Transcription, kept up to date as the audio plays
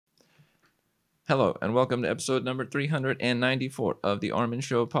Hello, and welcome to episode number 394 of the Armin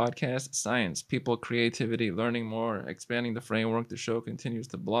Show podcast. Science, people, creativity, learning more, expanding the framework. The show continues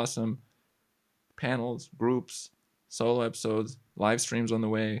to blossom. Panels, groups, solo episodes, live streams on the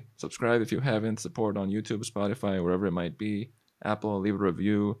way. Subscribe if you haven't. Support on YouTube, Spotify, wherever it might be. Apple, leave a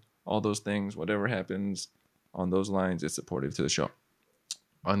review. All those things, whatever happens on those lines is supportive to the show.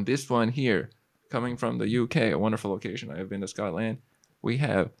 On this one here, coming from the UK, a wonderful location. I have been to Scotland. We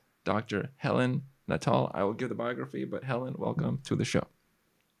have Dr. Helen Nuttall. I will give the biography, but Helen, welcome to the show.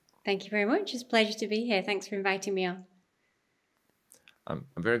 Thank you very much. It's a pleasure to be here. Thanks for inviting me on. I'm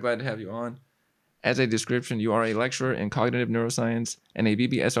very glad to have you on. As a description, you are a lecturer in cognitive neuroscience and a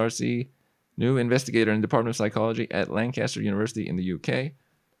BBSRC New Investigator in the Department of Psychology at Lancaster University in the UK.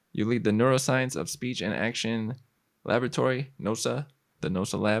 You lead the Neuroscience of Speech and Action Laboratory, NoSA, the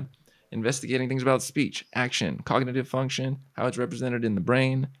NoSA Lab, investigating things about speech, action, cognitive function, how it's represented in the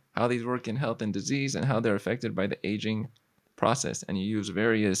brain, how these work in health and disease, and how they're affected by the aging process. And you use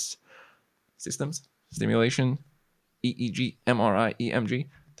various systems, stimulation, EEG, MRI, EMG,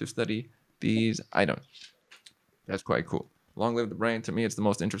 to study these items. That's quite cool. Long live the brain. To me, it's the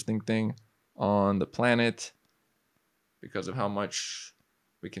most interesting thing on the planet because of how much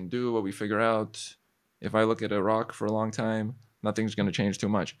we can do, what we figure out. If I look at a rock for a long time, nothing's going to change too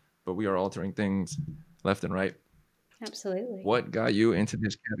much, but we are altering things left and right. Absolutely. What got you into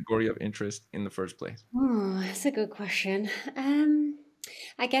this category of interest in the first place? Oh, that's a good question.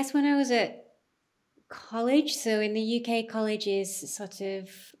 I guess when I was at college, so in the UK, college is sort of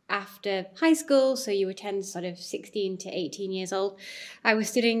after high school, so you attend sort of 16 to 18 years old. I was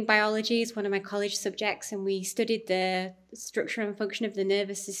studying biology as one of my college subjects, and we studied the structure and function of the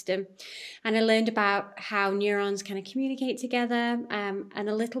nervous system. And I learned about how neurons kind of communicate together, and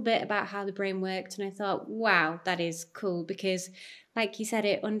a little bit about how the brain worked. And I thought, wow, that is cool because, like you said,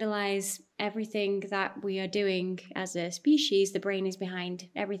 it underlies everything that we are doing as a species. The brain is behind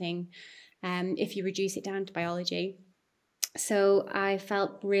everything. If you reduce it down to biology. So I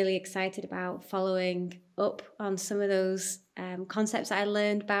felt really excited about following up on some of those concepts that I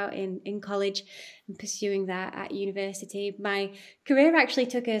learned about in college and pursuing that at university. My career actually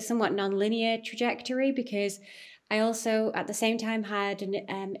took a somewhat non-linear trajectory because I also, at the same time, had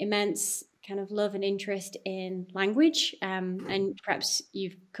an immense kind of love and interest in language. And perhaps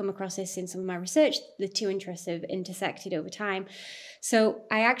you've come across this in some of my research. The two interests have intersected over time. So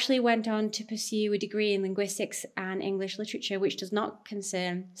I actually went on to pursue a degree in linguistics and English literature, which does not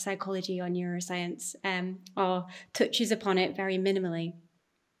concern psychology or neuroscience, or touches upon it very minimally.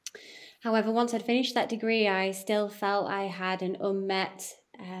 However, once I'd finished that degree, I still felt I had an unmet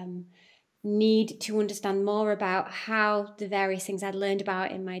need to understand more about how the various things I'd learned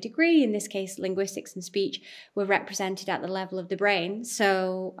about in my degree, in this case linguistics and speech, were represented at the level of the brain.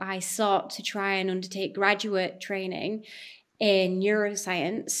 So I sought to try and undertake graduate training in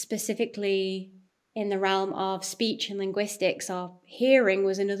neuroscience, specifically in the realm of speech and linguistics, or hearing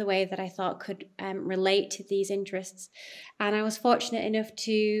was another way that I thought could relate to these interests. And I was fortunate enough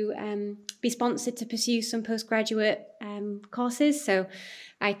to be sponsored to pursue some postgraduate courses. So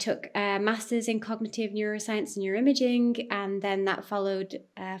I took a master's in cognitive neuroscience and neuroimaging, and then that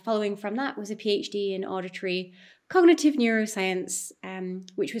following from that was a PhD in auditory cognitive neuroscience,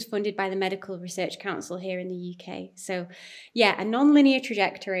 which was funded by the Medical Research Council here in the UK. So yeah, a non-linear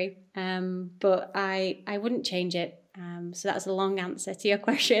trajectory, but I wouldn't change it. So that's a long answer to your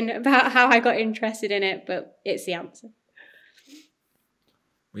question about how I got interested in it, but it's the answer.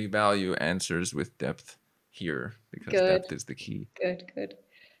 We value answers with depth here because Good, depth is the key good.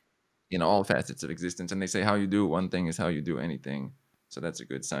 in all facets of existence. And they say how you do one thing is how you do anything. So that's a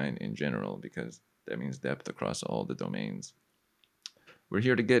good sign in general because that means depth across all the domains. We're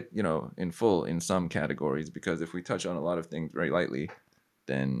here to get, in full in some categories because if we touch on a lot of things very lightly,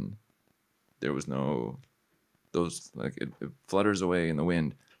 then there was no, it flutters away in the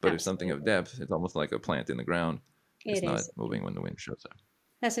wind. But if something of depth, it's almost like a plant in the ground. It's not moving when the wind shows up.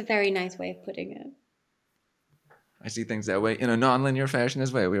 That's a very nice way of putting it. I see things that way in a non-linear fashion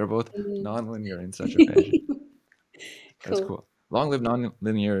as well. We are both non-linear in such a fashion. That's cool. Long live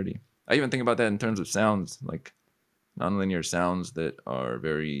non-linearity. I even think about that in terms of sounds, like non-linear sounds that are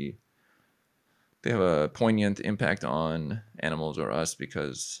they have a poignant impact on animals or us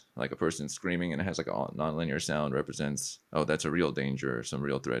because like a person screaming and it has like a non-linear sound represents, oh, that's a real danger, some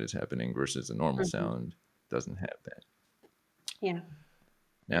real threat is happening versus a normal sound doesn't have that. Yeah.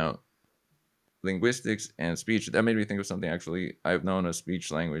 Now, linguistics and speech, that made me think of something actually. I've known a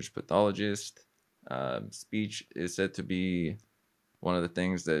speech language pathologist. Speech is said to be one of the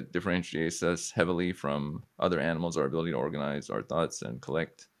things that differentiates us heavily from other animals, our ability to organize our thoughts and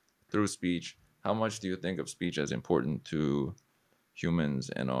collect through speech. how much do you think of speech as important to humans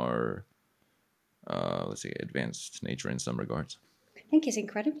and our, let's say, advanced nature in some regards? I think it's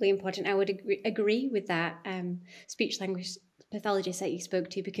incredibly important. I would agree with that speech language pathologist that you spoke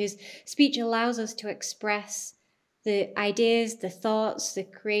to, because speech allows us to express the ideas, the thoughts, the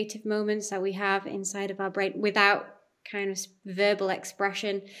creative moments that we have inside of our brain without kind of verbal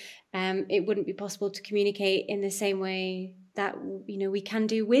expression. It wouldn't be possible to communicate in the same way that we can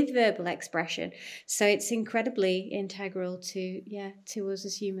do with verbal expression. So it's incredibly integral to us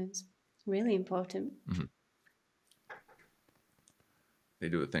as humans. Really important. Mm-hmm. They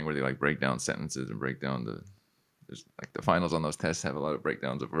do a thing where they like break down sentences and break down there's like the finals on those tests have a lot of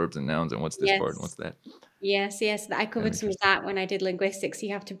breakdowns of verbs and nouns and what's this part and what's that. Yes. I covered some of that when I did linguistics.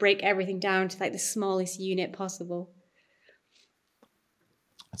 You have to break everything down to like the smallest unit possible.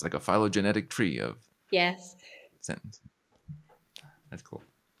 It's like a phylogenetic tree of sentence. That's cool.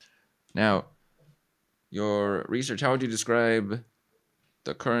 Now, your research, how would you describe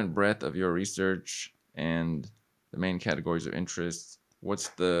the current breadth of your research and the main categories of interest? What's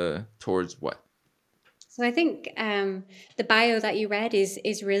towards what? So I think the bio that you read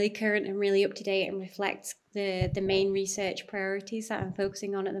is really current and really up to date and reflects the main research priorities that I'm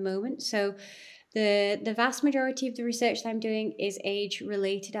focusing on at the moment. So the vast majority of the research that I'm doing is age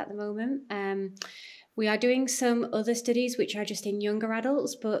related at the moment. We are doing some other studies which are just in younger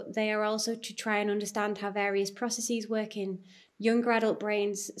adults, but they are also to try and understand how various processes work in younger adult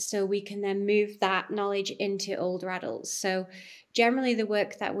brains so we can then move that knowledge into older adults. So generally the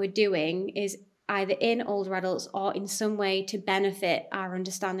work that we're doing is either in older adults or in some way to benefit our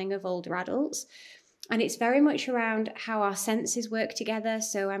understanding of older adults. And it's very much around how our senses work together.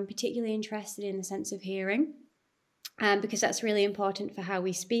 So I'm particularly interested in the sense of hearing, because that's really important for how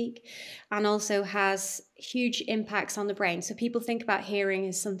we speak and also has huge impacts on the brain. So people think about hearing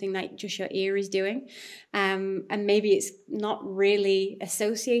as something that just your ear is doing. And maybe it's not really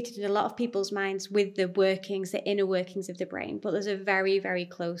associated in a lot of people's minds with the inner workings of the brain. But there's a very, very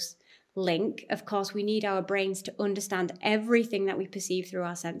close link. Of course, we need our brains to understand everything that we perceive through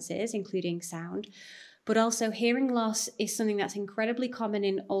our senses, including sound. But also hearing loss is something that's incredibly common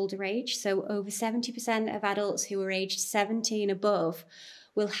in older age. So over 70% of adults who are aged 70 and above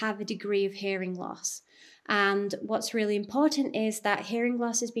will have a degree of hearing loss. And what's really important is that hearing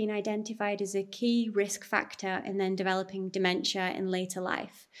loss has been identified as a key risk factor in then developing dementia in later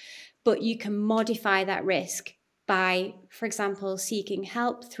life. But you can modify that risk by, for example, seeking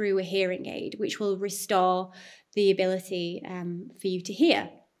help through a hearing aid, which will restore the ability for you to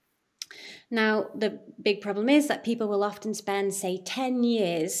hear. Now, the big problem is that people will often spend, say, 10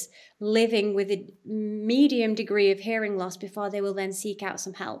 years living with a medium degree of hearing loss before they will then seek out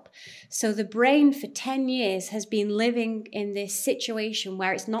some help. So the brain for 10 years has been living in this situation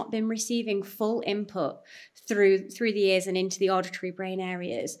where it's not been receiving full input through the ears and into the auditory brain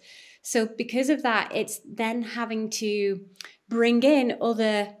areas. So because of that, it's then having to bring in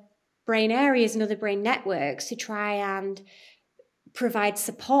other brain areas and other brain networks to try and provide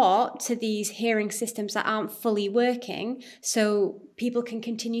support to these hearing systems that aren't fully working so people can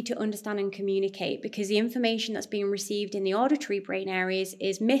continue to understand and communicate, because the information that's being received in the auditory brain areas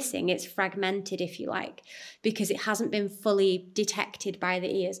is missing. It's fragmented, if you like, because it hasn't been fully detected by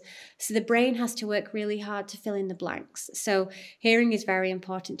the ears. So the brain has to work really hard to fill in the blanks. So hearing is very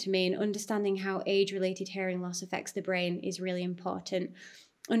important to me, and understanding how age-related hearing loss affects the brain is really important.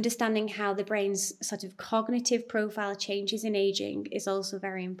 Understanding how the brain's sort of cognitive profile changes in aging is also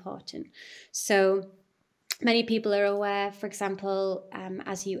very important. So many people are aware, for example,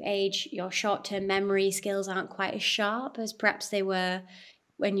 as you age, your short-term memory skills aren't quite as sharp as perhaps they were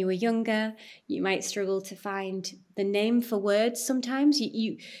when you were younger. You might struggle to find the name for words sometimes.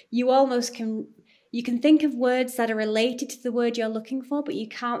 You almost can... You can think of words that are related to the word you're looking for, but you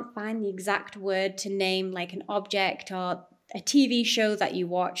can't find the exact word to name like an object or a TV show that you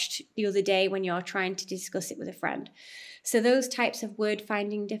watched the other day when you're trying to discuss it with a friend. So those types of word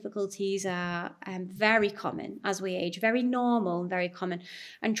finding difficulties are very common as we age, very normal and very common.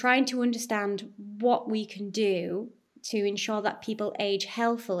 And trying to understand what we can do to ensure that people age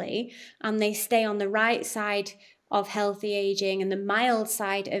healthily and they stay on the right side of healthy aging and the mild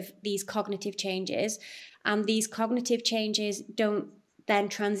side of these cognitive changes, and these cognitive changes don't then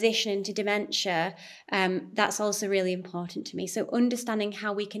transition into dementia, that's also really important to me. So understanding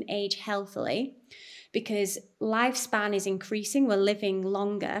how we can age healthily, because lifespan is increasing, we're living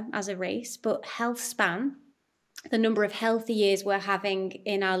longer as a race, but health span, the number of healthy years we're having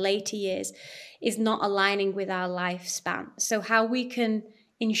in our later years, is not aligning with our lifespan. So how we can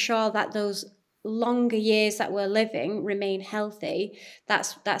ensure that those longer years that we're living remain healthy,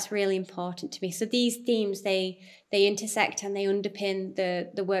 that's really important to me. So these themes, they intersect and they underpin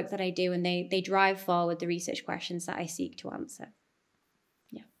the work that I do, and they drive forward the research questions that I seek to answer.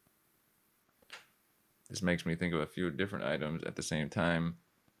 Yeah. This makes me think of a few different items at the same time.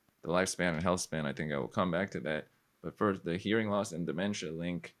 The lifespan and health span, I think I will come back to that. But first, the hearing loss and dementia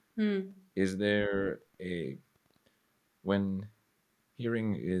link. Is there when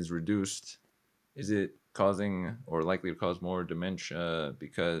hearing is reduced, is it causing or likely to cause more dementia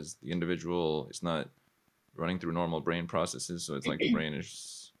because the individual is not running through normal brain processes, so it's like the brain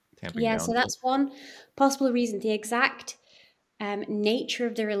is tamping down? So that's one possible reason. The exact nature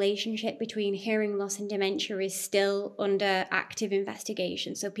of the relationship between hearing loss and dementia is still under active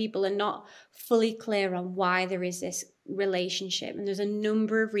investigation. So people are not fully clear on why there is this relationship. And there's a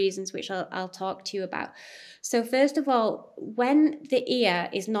number of reasons which I'll talk to you about. So first of all, when the ear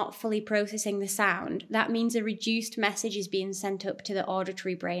is not fully processing the sound, that means a reduced message is being sent up to the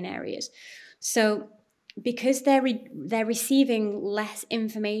auditory brain areas. So because they're receiving less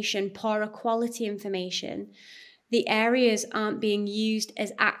information, poorer quality information, the areas aren't being used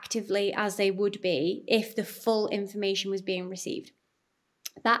as actively as they would be if the full information was being received.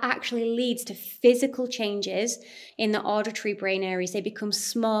 That actually leads to physical changes in the auditory brain areas. They become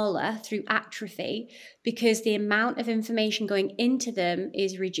smaller through atrophy because the amount of information going into them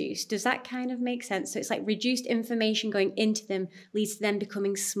is reduced. Does that kind of make sense? So it's like reduced information going into them leads to them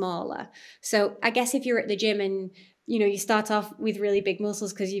becoming smaller. So I guess if you're at the gym and you start off with really big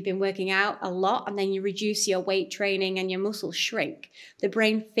muscles because you've been working out a lot, and then you reduce your weight training and your muscles shrink, the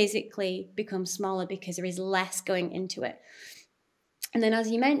brain physically becomes smaller because there is less going into it. And then,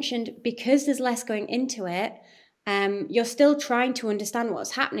 as you mentioned, because there's less going into it, you're still trying to understand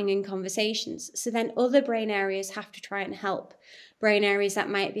what's happening in conversations. So then other brain areas have to try and help. Brain areas that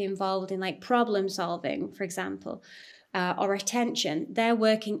might be involved in like problem solving, for example, or attention, they're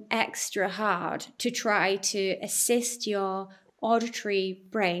working extra hard to try to assist your auditory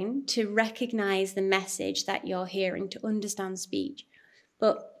brain to recognize the message that you're hearing, to understand speech.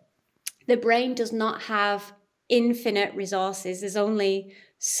 But the brain does not have infinite resources. There's only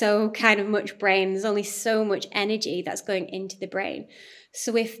so kind of much brain, there's only so much energy that's going into the brain.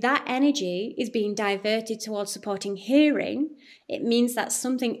 So if that energy is being diverted towards supporting hearing, it means that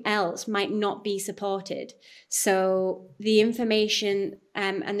something else might not be supported. So the information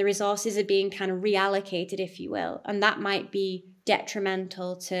and the resources are being kind of reallocated, if you will, and that might be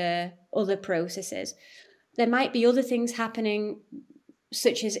detrimental to other processes. There might be other things happening,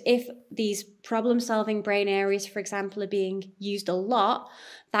 such as if these problem-solving brain areas, for example, are being used a lot,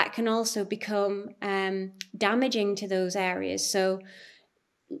 that can also become damaging to those areas. So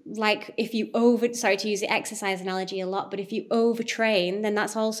like if you sorry to use the exercise analogy a lot, but if you overtrain, then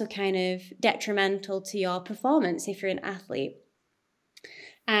that's also kind of detrimental to your performance if you're an athlete.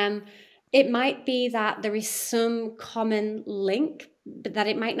 It might be that there is some common link, but that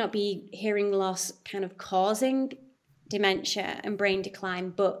it might not be hearing loss kind of causing dementia and brain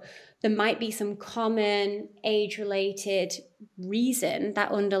decline, but there might be some common age-related reason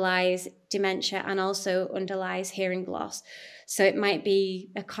that underlies dementia and also underlies hearing loss. So it might be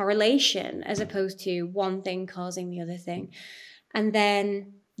a correlation as opposed to one thing causing the other thing. And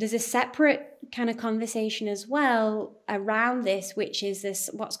then there's a separate kind of conversation as well around this, which is this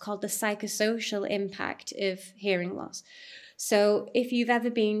what's called the psychosocial impact of hearing loss. So if you've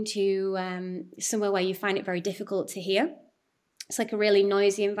ever been to somewhere where you find it very difficult to hear, it's like a really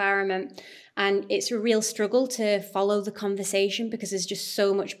noisy environment, and it's a real struggle to follow the conversation because there's just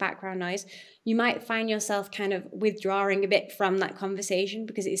so much background noise. You might find yourself kind of withdrawing a bit from that conversation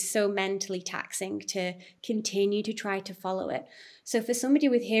because it's so mentally taxing to continue to try to follow it. So for somebody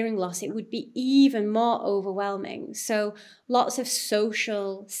with hearing loss, it would be even more overwhelming. So lots of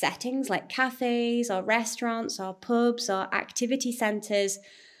social settings like cafes or restaurants or pubs or activity centres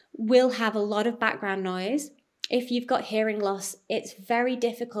will have a lot of background noise. If you've got hearing loss, it's very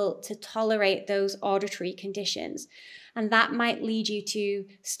difficult to tolerate those auditory conditions. And that might lead you to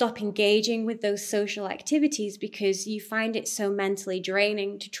stop engaging with those social activities because you find it so mentally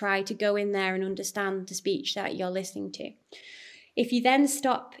draining to try to go in there and understand the speech that you're listening to. If you then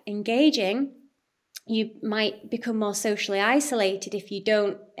stop engaging, you might become more socially isolated if you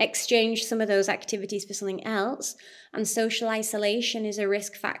don't exchange some of those activities for something else. And social isolation is a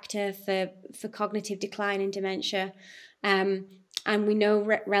risk factor for cognitive decline in dementia. And we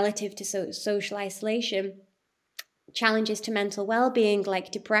know relative to social isolation, challenges to mental well-being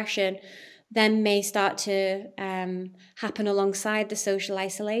like depression, then may start to happen alongside the social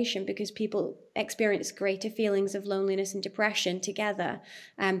isolation, because people experience greater feelings of loneliness and depression together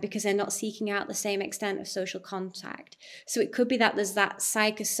because they're not seeking out the same extent of social contact. So it could be that there's that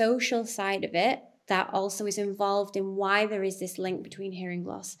psychosocial side of it that also is involved in why there is this link between hearing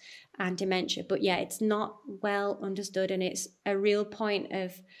loss and dementia. But yeah, it's not well understood, and it's a real point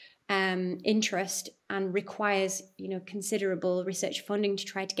of interest and requires, considerable research funding to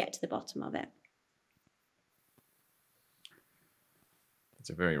try to get to the bottom of it. It's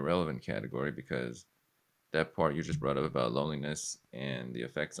a very relevant category because that part you just brought up about loneliness and the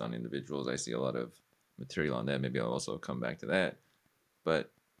effects on individuals, I see a lot of material on that. Maybe I'll also come back to that. But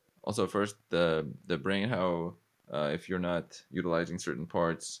also first, the brain, how if you're not utilizing certain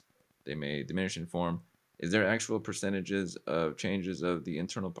parts, they may diminish in form. Is there actual percentages of changes of the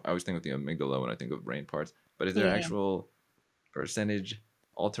internal? I always think of the amygdala when I think of brain parts, but is there Yeah. actual percentage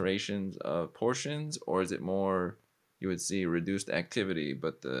alterations of portions, or is it more you would see reduced activity,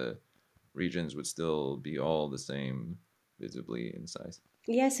 but the regions would still be all the same visibly in size?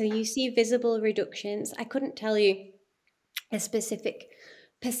 Yeah, so you see visible reductions. I couldn't tell you a specific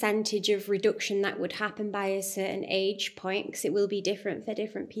percentage of reduction that would happen by a certain age point, because it will be different for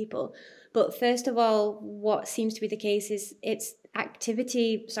different people. But first of all, what seems to be the case is it's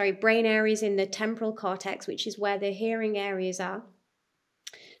brain areas in the temporal cortex, which is where the hearing areas are.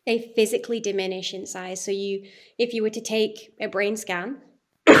 They physically diminish in size. So if you were to take a brain scan,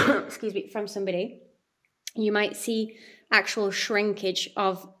 excuse me, from somebody, you might see actual shrinkage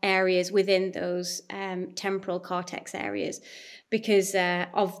of areas within those temporal cortex areas because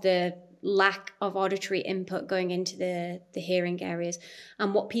of the lack of auditory input going into the hearing areas.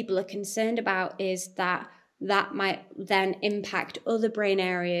 And what people are concerned about is that might then impact other brain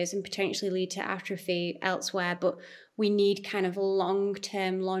areas and potentially lead to atrophy elsewhere. But we need kind of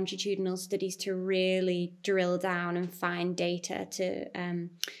long-term longitudinal studies to really drill down and find data to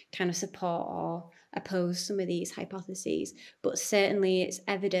kind of support or oppose some of these hypotheses. But certainly it's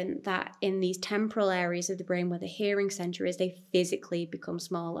evident that in these temporal areas of the brain where the hearing center is, they physically become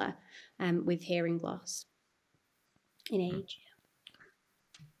smaller with hearing loss in age.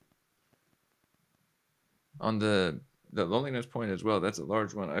 On the loneliness point as well, that's a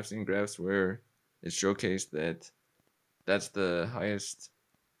large one. I've seen graphs where it's showcased that that's the highest,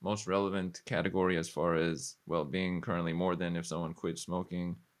 most relevant category as far as well-being currently, more than if someone quit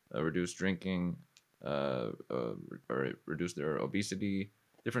smoking, reduced drinking, or reduce their obesity,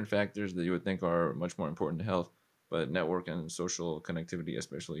 different factors that you would think are much more important to health. But network and social connectivity,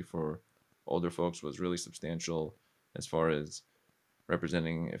 especially for older folks, was really substantial as far as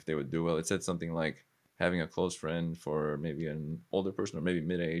representing if they would do well. It said something like having a close friend for maybe an older person or maybe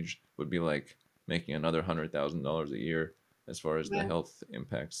mid-age would be like making another $100,000 a year as far as the health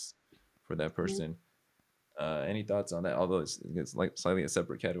impacts for that person. Any thoughts on that? Although it's like slightly a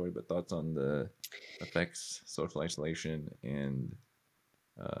separate category, but thoughts on the effects, social isolation, and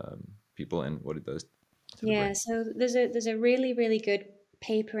people and what it does to the brain. So there's a really, really good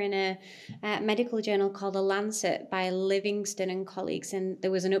paper in a medical journal called The Lancet by Livingston and colleagues, and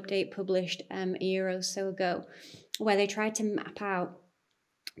there was an update published a year or so ago where they tried to map out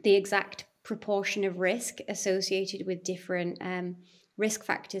the exact proportion of risk associated with different risk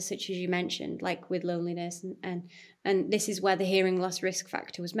factors, such as you mentioned, like with loneliness, and this is where the hearing loss risk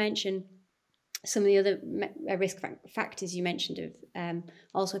factor was mentioned. Some of the other risk factors you mentioned have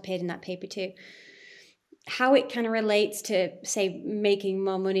also appeared in that paper too. How it kind of relates to, say, making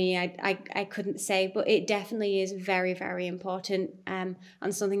more money, I couldn't say, but it definitely is very, very important and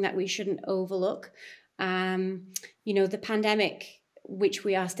something that we shouldn't overlook. The pandemic, which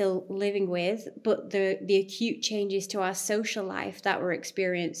we are still living with, but the acute changes to our social life that were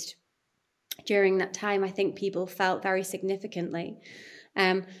experienced during that time, I think people felt very significantly.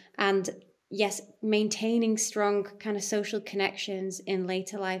 And yes, maintaining strong kind of social connections in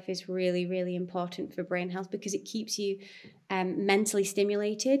later life is really, really important for brain health because it keeps you mentally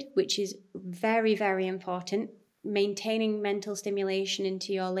stimulated, which is very, very important. Maintaining mental stimulation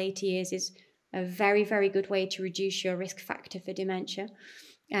into your later years is a very, very good way to reduce your risk factor for dementia.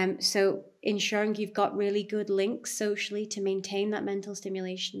 So ensuring you've got really good links socially to maintain that mental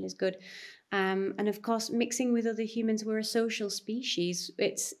stimulation is good. And of course, mixing with other humans, we're a social species.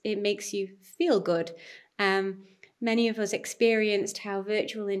 It makes you feel good. Many of us experienced how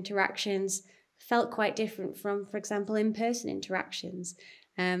virtual interactions felt quite different from, for example, in-person interactions.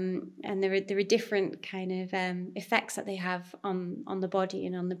 And there are different kind of effects that they have on the body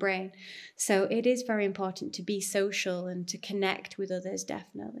and on the brain. So it is very important to be social and to connect with others,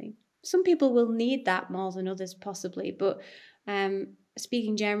 definitely. Some people will need that more than others, possibly, but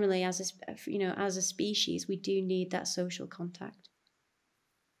speaking generally, as a species, we do need that social contact.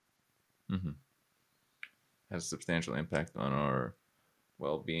 Mm-hmm. Has a substantial impact on our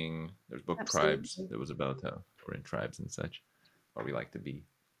well-being. There's book Tribes Absolutely. that was about how we're in tribes and such, or we like to be.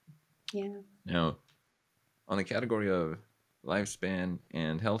 Yeah. Now, on the category of lifespan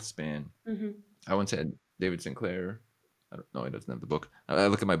and health span, I once had David Sinclair. I don't know, he doesn't have the book. I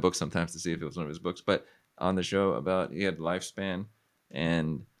look at my book sometimes to see if it was one of his books, but on the show about he had lifespan,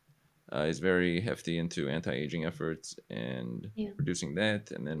 and he's very hefty into anti-aging efforts and reducing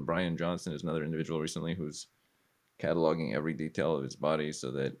that. And then Brian Johnson is another individual recently who's cataloging every detail of his body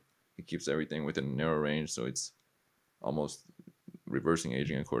so that he keeps everything within a narrow range. So it's almost reversing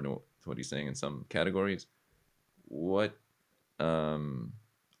aging according to what he's saying in some categories. What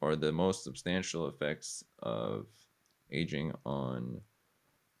are the most substantial effects of aging on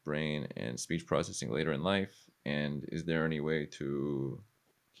brain and speech processing later in life? And is there any way to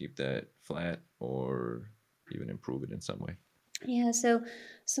keep that flat or even improve it in some way? Yeah, so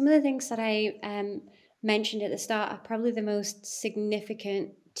some of the things that I mentioned at the start are probably the most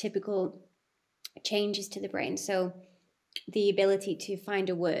significant typical changes to the brain. So the ability to find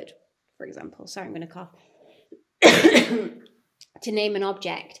a word, for example. Sorry, I'm going to cough. To name an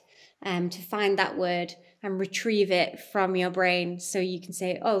object, to find that word and retrieve it from your brain, so you can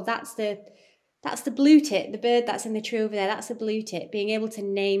say, "Oh, that's the blue tit, the bird that's in the tree over there. That's the blue tit." Being able to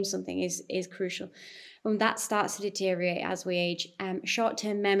name something is crucial. When that starts to deteriorate as we age,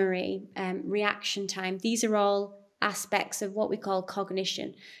 short-term memory, reaction time, these are all aspects of what we call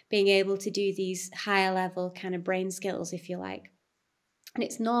cognition, being able to do these higher level kind of brain skills, if you like. And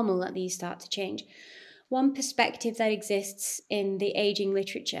it's normal that these start to change. One perspective that exists in the aging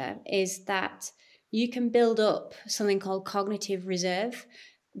literature is that you can build up something called cognitive reserve,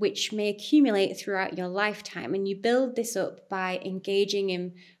 which may accumulate throughout your lifetime. And you build this up by engaging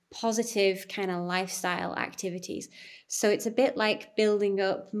in positive kind of lifestyle activities. So it's a bit like building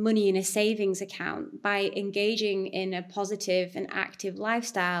up money in a savings account by engaging in a positive and active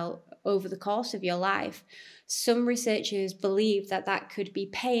lifestyle over the course of your life. Some researchers believe that that could be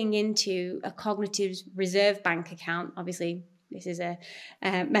paying into a cognitive reserve bank account. Obviously, this is a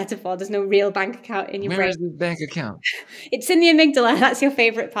metaphor. There's no real bank account in your Where brain. is this bank account? It's in the amygdala. That's your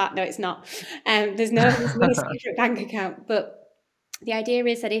favorite part. No, it's not. There's no secret bank account. But the idea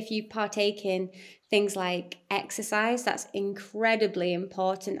is that if you partake in things like exercise, that's incredibly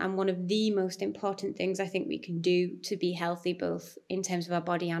important and one of the most important things I think we can do to be healthy, both in terms of our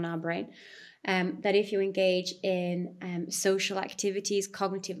body and our brain. That if you engage in social activities,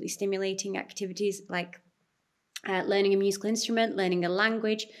 cognitively stimulating activities like learning a musical instrument, learning a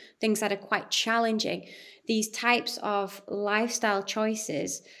language, things that are quite challenging, these types of lifestyle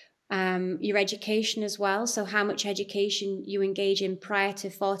choices, your education as well, so how much education you engage in prior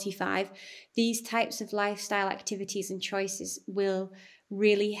to 45, these types of lifestyle activities and choices will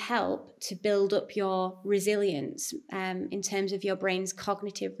really help to build up your resilience in terms of your brain's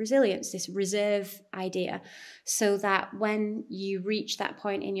cognitive resilience, this reserve idea, so that when you reach that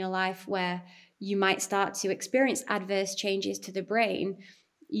point in your life where you might start to experience adverse changes to the brain,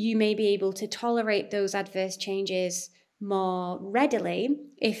 you may be able to tolerate those adverse changes more readily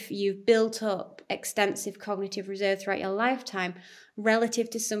if you've built up extensive cognitive reserve throughout your lifetime relative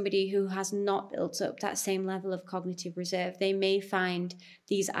to somebody who has not built up that same level of cognitive reserve. They may find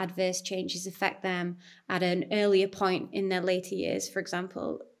these adverse changes affect them at an earlier point in their later years, for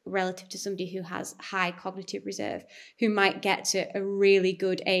example, relative to somebody who has high cognitive reserve, who might get to a really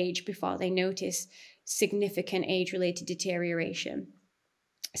good age before they notice significant age-related deterioration.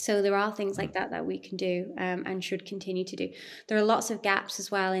 So there are things like that we can do and should continue to do. There are lots of gaps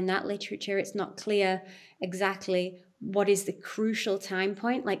as well in that literature. It's not clear exactly what is the crucial time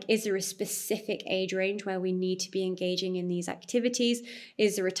point. Like, is there a specific age range where we need to be engaging in these activities?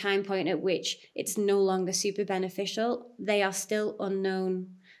 Is there a time point at which it's no longer super beneficial? They are still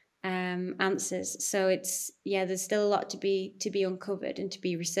unknown answers. So there's still a lot to be uncovered and to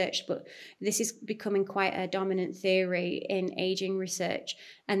be researched, but this is becoming quite a dominant theory in aging research,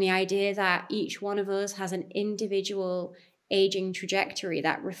 and the idea that each one of us has an individual aging trajectory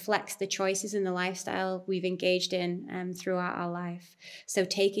that reflects the choices and the lifestyle we've engaged in throughout our life. So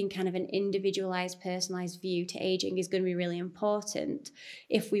taking kind of an individualized, personalized view to aging is going to be really important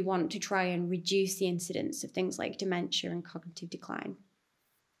if we want to try and reduce the incidence of things like dementia and cognitive decline.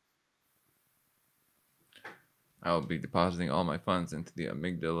 I'll be depositing all my funds into the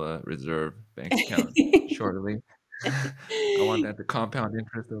Amygdala Reserve bank account shortly. I want that to compound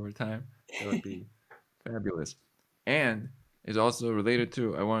interest over time. That would be fabulous. And is also related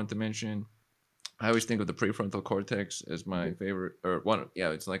to, I wanted to mention I always think of the prefrontal cortex as my favorite, or one. Yeah,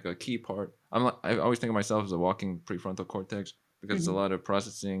 it's like a key part. I always think of myself as a walking prefrontal cortex because it's a Mhm. lot of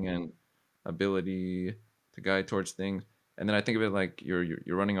processing and ability to guide towards things. And then I think of it like you're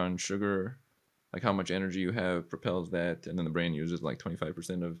running on sugar, like how much energy you have propels that, and then the brain uses like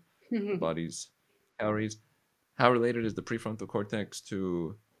 25% of the body's calories. How related is the prefrontal cortex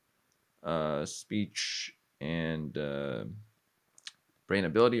to speech and brain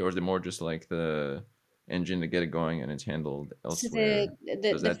ability, or is it more just like the engine to get it going and it's handled So elsewhere?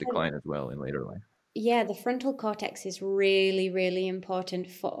 Does the that decline as well in later life? yeah, the frontal cortex is really, really important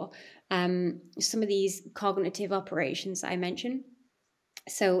for some of these cognitive operations I mentioned.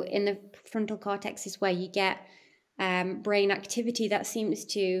 So, in the frontal cortex is where you get brain activity that seems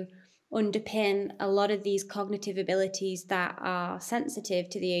to underpin a lot of these cognitive abilities that are sensitive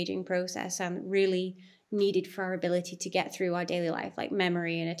to the aging process and really needed for our ability to get through our daily life, like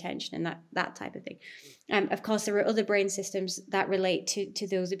memory and attention and that type of thing. Of course, there are other brain systems that relate to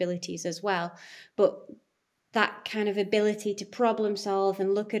those abilities as well, but that kind of ability to problem solve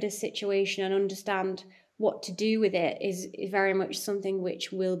and look at a situation and understand what to do with it is very much something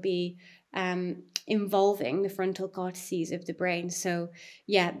which will be involving the frontal cortices of the brain. So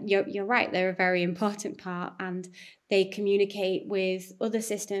yeah, you're right, they're a very important part, and they communicate with other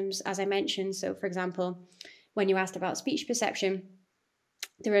systems, as I mentioned. So for example, when you asked about speech perception,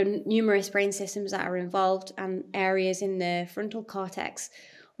 there are numerous brain systems that are involved, and areas in the frontal cortex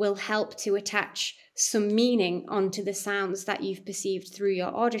will help to attach some meaning onto the sounds that you've perceived through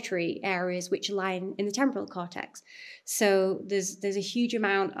your auditory areas, which lie in the temporal cortex. So there's a huge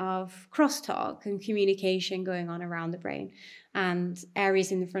amount of crosstalk and communication going on around the brain, and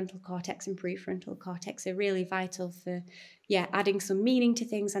areas in the frontal cortex and prefrontal cortex are really vital for adding some meaning to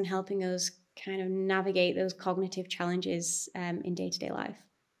things and helping us kind of navigate those cognitive challenges in day-to-day life.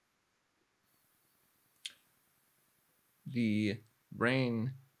 The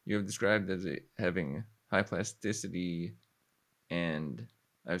brain you have described as it having high plasticity, and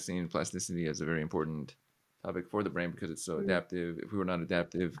I've seen plasticity as a very important topic for the brain because it's so Mm. adaptive. If we were not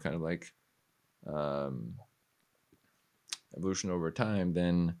adaptive, kind of like um, evolution over time,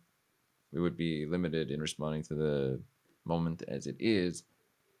 then we would be limited in responding to the moment as it is.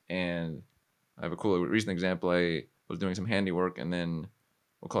 And I have a cool recent example. I was doing some handiwork and then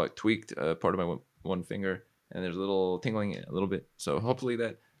we'll call it tweaked part of my one finger, and there's a little tingling a little bit. So hopefully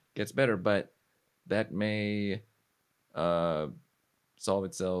that gets better, but that may uh, solve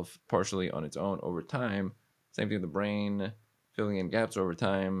itself partially on its own over time. Same thing with the brain, filling in gaps over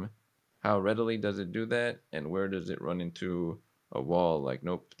time. How readily does it do that, and where does it run into a wall like,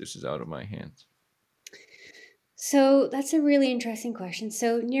 nope, this is out of my hands? So that's a really interesting question.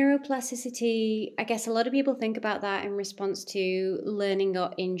 So neuroplasticity, I guess a lot of people think about that in response to learning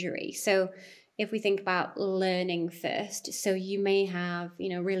or injury. So if we think about learning first, so you may have,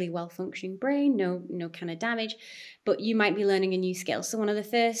 really well functioning brain, no kind of damage, but you might be learning a new skill. So one of the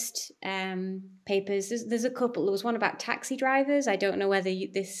first papers, there's a couple. There was one about taxi drivers. I don't know whether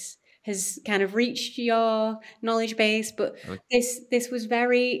this has kind of reached your knowledge base, but Like, this was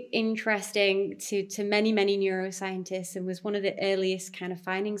very interesting to many neuroscientists, and was one of the earliest kind of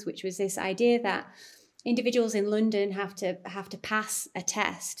findings, which was this idea that individuals in London have to pass a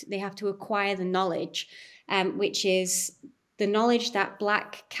test. They have to acquire the knowledge, which is the knowledge that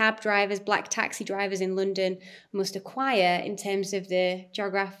black cab drivers, black taxi drivers in London must acquire in terms of the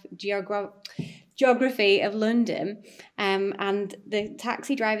geography of London, and the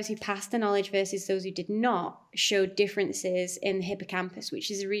taxi drivers who passed the knowledge versus those who did not showed differences in the hippocampus,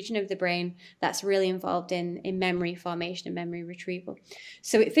 which is a region of the brain that's really involved in memory formation and memory retrieval.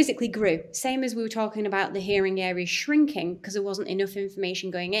 So it physically grew. Same as we were talking about the hearing area shrinking because there wasn't enough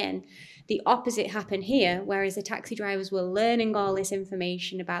information going in. The opposite happened here, whereas the taxi drivers were learning all this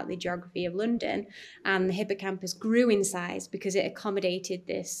information about the geography of London, and the hippocampus grew in size because it accommodated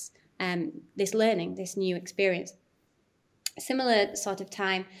this learning, this new experience. Similar sort of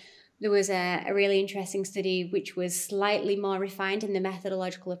time, there was a really interesting study which was slightly more refined in the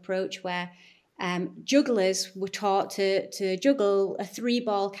methodological approach, where jugglers were taught to juggle a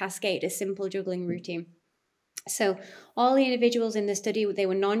 3-ball cascade, a simple juggling routine. So all the individuals in the study, they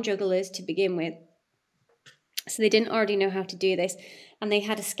were non-jugglers to begin with, so they didn't already know how to do this. And they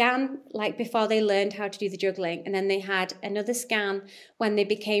had a scan like before they learned how to do the juggling. And then they had another scan when they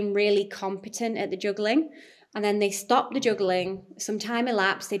became really competent at the juggling. And then they stopped the juggling. Some time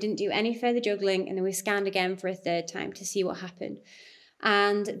elapsed. They didn't do any further juggling. And they were scanned again for a third time to see what happened.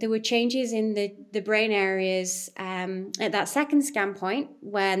 And there were changes in the brain areas at that second scan point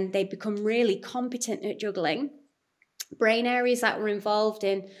when they become really competent at juggling. Brain areas that were involved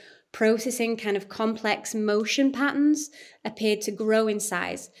in processing kind of complex motion patterns appeared to grow in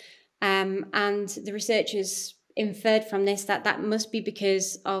size. And the researchers inferred from this that that must be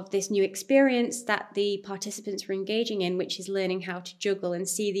because of this new experience that the participants were engaging in, which is learning how to juggle and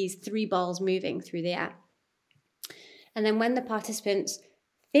see these 3 balls moving through the air. And then when the participants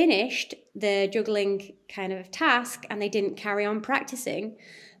finished the juggling kind of task and they didn't carry on practicing,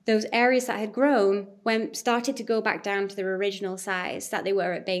 those areas that had grown started to go back down to their original size that they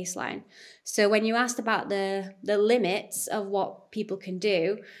were at baseline. So when you asked about the limits of what people can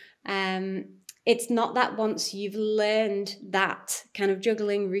do, it's not that once you've learned that kind of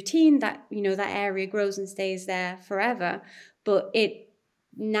juggling routine that, you know, that area grows and stays there forever, but it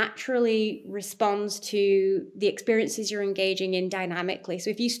naturally responds to the experiences you're engaging in dynamically.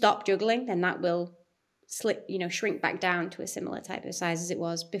 So if you stop juggling, then that will shrink back down to a similar type of size as it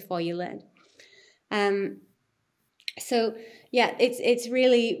was before you learned. So yeah, it's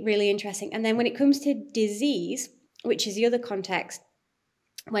really, really interesting. And then when it comes to disease, which is the other context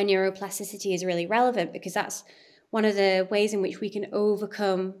where neuroplasticity is really relevant, because that's one of the ways in which we can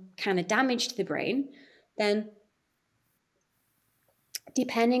overcome kind of damage to the brain, then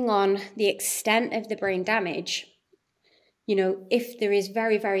depending on the extent of the brain damage, you know, if there is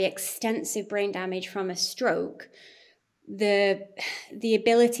very, very extensive brain damage from a stroke, the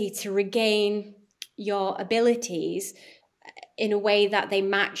ability to regain your abilities in a way that they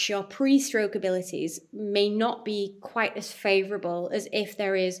match your pre-stroke abilities may not be quite as favorable as if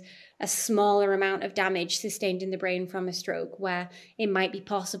there is a smaller amount of damage sustained in the brain from a stroke, where it might be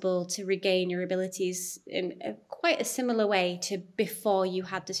possible to regain your abilities in quite a similar way to before you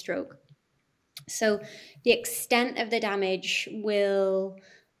had the stroke. So the extent of the damage will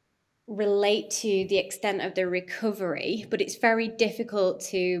relate to the extent of the recovery, but it's very difficult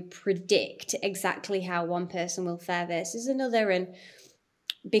to predict exactly how one person will fare versus another, and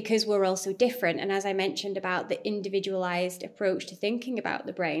because we're all so different. And as I mentioned about the individualized approach to thinking about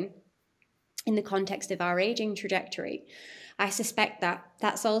the brain in the context of our aging trajectory, I suspect that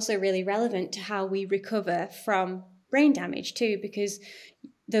that's also really relevant to how we recover from brain damage too, because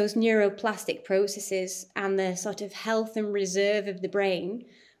those neuroplastic processes and the sort of health and reserve of the brain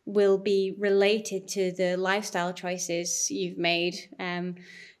will be related to the lifestyle choices you've made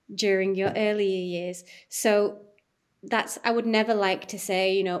during your earlier years. So I would never like to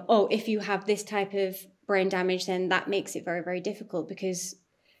say, you know, oh, if you have this type of brain damage, then that makes it very, very difficult, because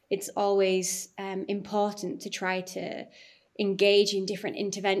it's always important to try to engage in different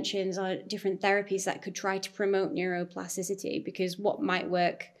interventions or different therapies that could try to promote neuroplasticity, because what might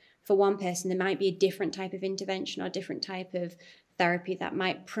work for one person, there might be a different type of intervention or different type of therapy that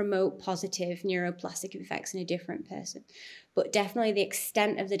might promote positive neuroplastic effects in a different person. But definitely the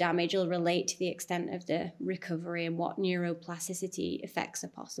extent of the damage will relate to the extent of the recovery and what neuroplasticity effects are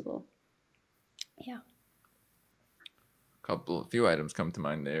possible. Yeah. A few items come to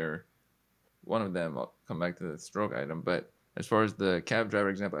mind there. One of them, I'll come back to the stroke item, but as far as the cab driver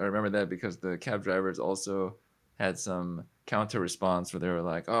example, I remember that because the cab drivers also had some counter response where they were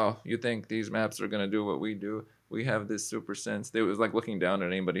like, oh, you think these maps are going to do what we do? We have this super sense. It was like looking down at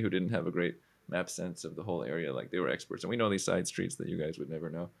anybody who didn't have a great map sense of the whole area. Like they were experts. And we know these side streets that you guys would never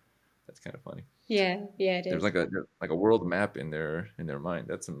know. That's kind of funny. Yeah, it is. There's like a world map in their mind.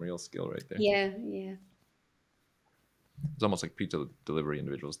 That's some real skill right there. Yeah. It's almost like pizza delivery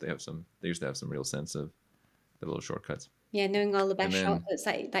individuals. They used to have some real sense of the little shortcuts. Yeah, knowing all the best shortcuts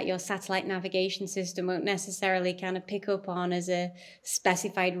that your satellite navigation system won't necessarily kind of pick up on as a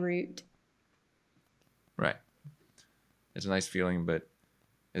specified route. Right. It's a nice feeling, but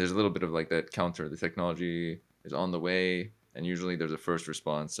there's a little bit of like that counter. The technology is on the way, and usually there's a first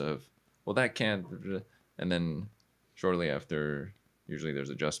response of, well, that can't, and then shortly after, usually there's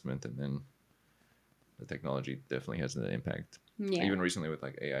adjustment, and then the technology definitely has an impact. Yeah. Even recently with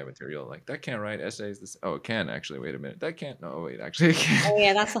like AI material, like that can't write essays. This, oh, it can actually. Wait a minute, that can't. No, wait, actually, it can. Oh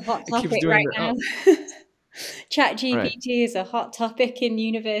yeah, that's a hot topic right now. ChatGPT is a hot topic in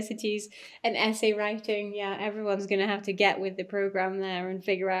universities and essay writing. Yeah, everyone's going to have to get with the program there and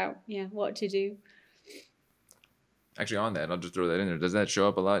figure out what to do. Actually, on that, I'll just throw that in there. Does that show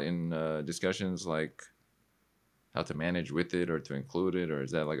up a lot in discussions, like how to manage with it or to include it, or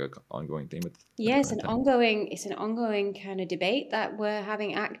is that like an ongoing theme? Yeah, it's an ongoing kind of debate that we're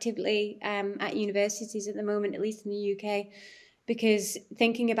having actively at universities at the moment, at least in the UK, because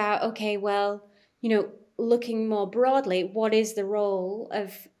thinking about, okay, well, looking more broadly, what is the role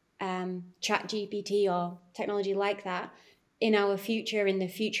of ChatGPT or technology like that in our future, in the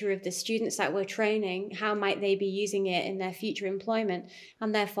future of the students that we're training? How might they be using it in their future employment?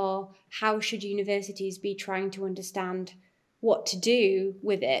 And therefore, how should universities be trying to understand what to do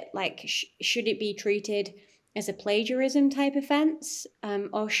with it. Like, should it be treated as a plagiarism type offence,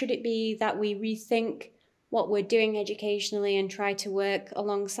 or should it be that we rethink what we're doing educationally and try to work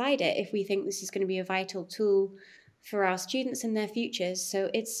alongside it if we think this is going to be a vital tool for our students and their futures? So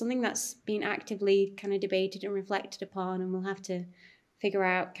it's something that's been actively kind of debated and reflected upon, and we'll have to figure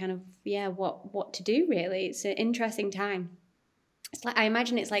out kind of, what to do, really. It's an interesting time. It's like, I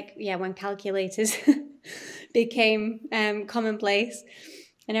imagine it's like, when calculators became commonplace,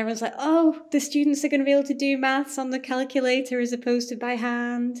 and everyone's like, oh, the students are going to be able to do maths on the calculator as opposed to by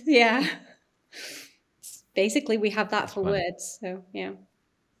hand. Yeah. Basically, we have that That's for funny. words. So, yeah.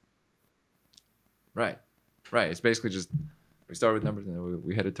 Right. It's basically just we start with numbers and then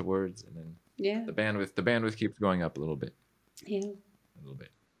we headed to words, and then Yeah. the bandwidth keeps going up a little bit. Yeah. A little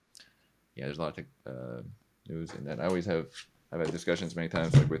bit. Yeah, there's a lot of news in that. I've had discussions many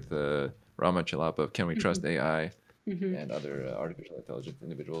times, like with Rama Chalapa of can we trust AI and other artificial intelligence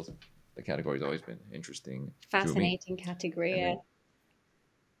individuals. The category's always been interesting to me. Fascinating category. And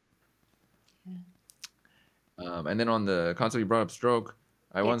Yeah. and then on the concept you brought up, stroke.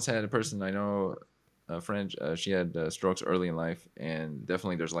 I once had a person I know, a friend. She had strokes early in life, and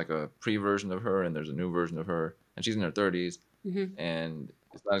definitely there's like a pre-version of her, and there's a new version of her, and she's in her 30s, and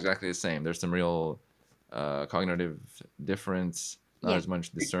it's not exactly the same. There's some real cognitive difference, not as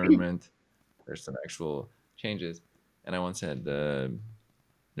much discernment. There's some actual changes, and I once had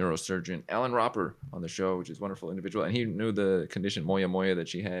neurosurgeon Alan Roper on the show, which is a wonderful individual, and he knew the condition moya moya that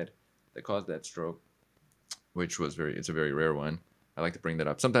she had that caused that stroke, which was it's a very rare one. I like to bring that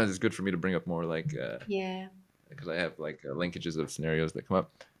up. Sometimes it's good for me to bring up more like because I have like linkages of scenarios that come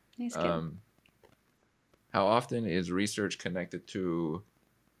up. That's good. How often is research connected to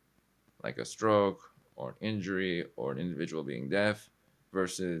like a stroke or an injury or an individual being deaf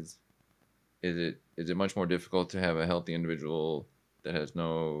versus is it much more difficult to have a healthy individual that has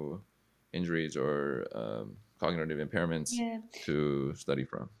no injuries or cognitive impairments to study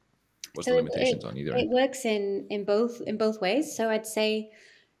from? What's the limitations on either it end? works in both ways. So I'd say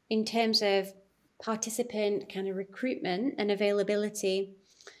in terms of participant kind of recruitment and availability,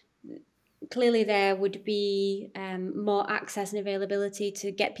 clearly there would be more access and availability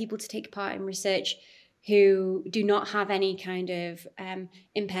to get people to take part in research who do not have any kind of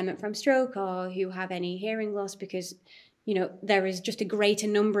impairment from stroke or who have any hearing loss, because there is just a greater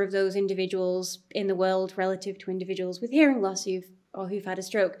number of those individuals in the world relative to individuals with hearing loss who've had a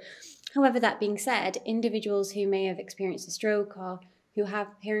stroke. However, that being said, individuals who may have experienced a stroke or who have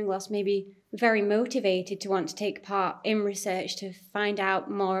hearing loss may be very motivated to want to take part in research to find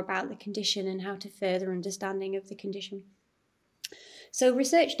out more about the condition and how to further understanding of the condition. So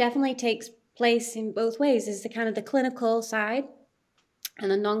research definitely takes place in both ways. There's the kind of the clinical side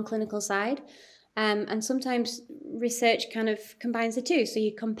and the non-clinical side. And sometimes research kind of combines the two. So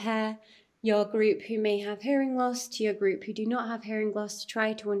you compare your group who may have hearing loss to your group who do not have hearing loss to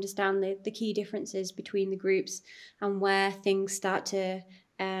try to understand the key differences between the groups and where things start to,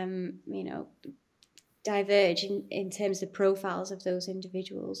 diverge in terms of profiles of those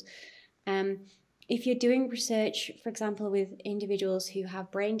individuals. If you're doing research, for example, with individuals who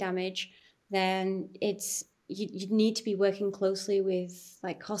have brain damage, then you need to be working closely with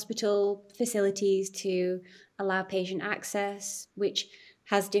like hospital facilities to allow patient access, which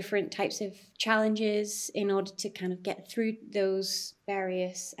has different types of challenges in order to kind of get through those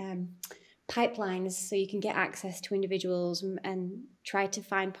various pipelines so you can get access to individuals and try to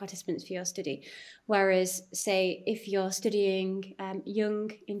find participants for your study. Whereas, say, if you're studying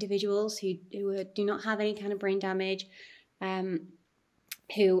young individuals who do not have any kind of brain damage,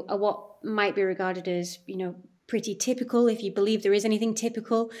 who are what might be regarded as, pretty typical, if you believe there is anything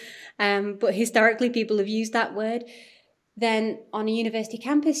typical, but historically people have used that word, then on a university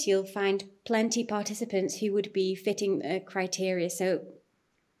campus you'll find plenty participants who would be fitting the criteria. So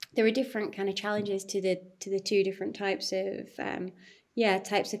there are different kind of challenges to the two different types of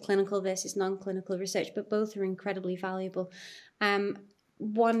clinical versus non-clinical research, but both are incredibly valuable.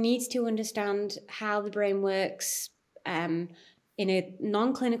 One needs to understand how the brain works in a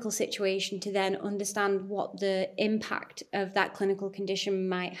non-clinical situation to then understand what the impact of that clinical condition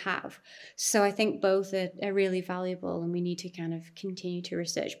might have. So I think both are really valuable, and we need to kind of continue to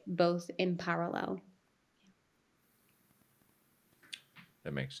research both in parallel.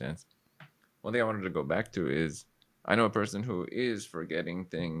 That makes sense. One thing I wanted to go back to is I know a person who is forgetting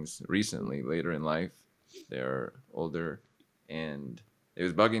things recently, later in life. They're older, and it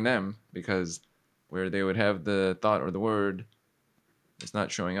was bugging them because where they would have the thought or the word, it's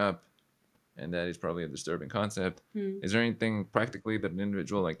not showing up, and that is probably a disturbing concept. Is there anything practically that an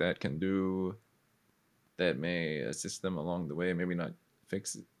individual like that can do that may assist them along the way. Maybe not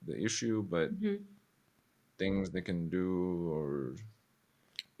fix the issue, but things they can do or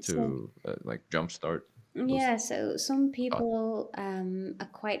So to like jumpstart those yeah, so some thoughts. people are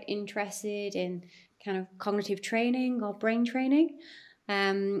quite interested in kind of cognitive training or brain training.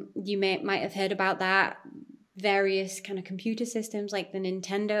 You might have heard about that. Various kind of computer systems like the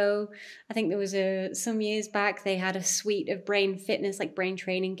Nintendo. I think there was some years back they had a suite of brain fitness, like brain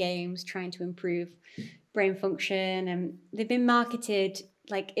training games, trying to improve brain function, and they've been marketed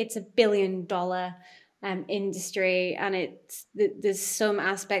like it's $1 billion industry, and there's some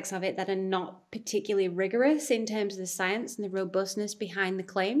aspects of it that are not particularly rigorous in terms of the science and the robustness behind the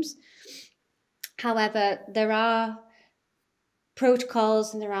claims. However, there are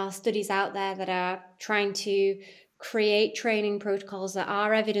protocols and there are studies out there that are trying to create training protocols that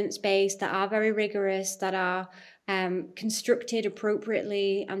are evidence-based, that are very rigorous, that are constructed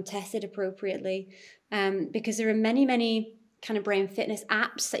appropriately and tested appropriately, because there are many kind of brain fitness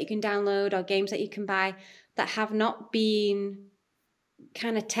apps that you can download or games that you can buy that have not been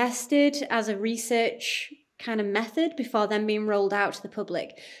kind of tested as a research kind of method before then being rolled out to the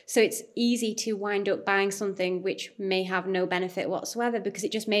public. So it's easy to wind up buying something which may have no benefit whatsoever because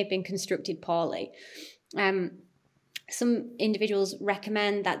it just may have been constructed poorly. Some individuals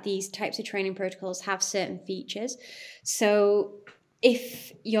recommend that these types of training protocols have certain features. So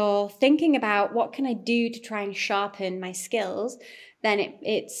if you're thinking about what can I do to try and sharpen my skills, then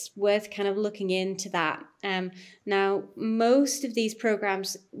it's worth kind of looking into that. Now, most of these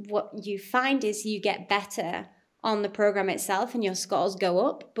programs, what you find is you get better on the program itself and your scores go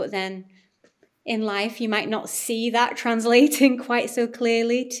up, but then in life you might not see that translating quite so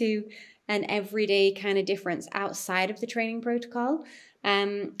clearly to an everyday kind of difference outside of the training protocol.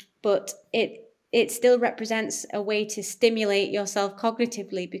 But it still represents a way to stimulate yourself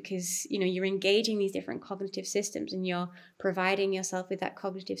cognitively because you're engaging these different cognitive systems and you're providing yourself with that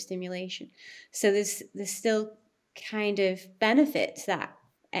cognitive stimulation. So there's still kind of benefit to that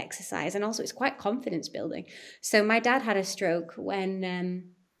exercise, and also it's quite confidence building. So my dad had a stroke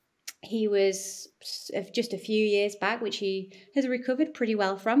when he was just a few years back, which he has recovered pretty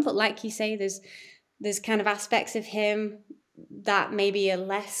well from. But like you say, there's kind of aspects of him that maybe are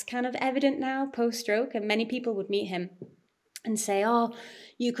less kind of evident now post-stroke, and many people would meet him and say, oh,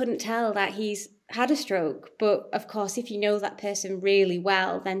 you couldn't tell that he's had a stroke. But of course, if you know that person really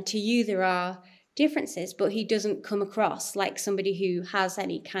well, then to you there are differences, but he doesn't come across like somebody who has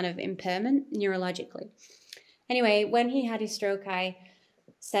any kind of impairment neurologically. Anyway, when he had his stroke, I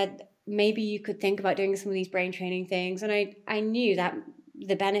said, maybe you could think about doing some of these brain training things. And I knew that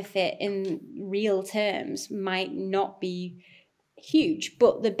the benefit in real terms might not be huge,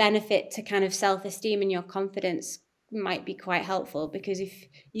 but the benefit to kind of self-esteem and your confidence might be quite helpful, because if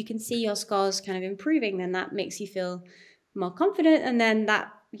you can see your scores kind of improving, then that makes you feel more confident, and then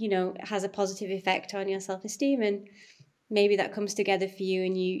that has a positive effect on your self-esteem, and maybe that comes together for you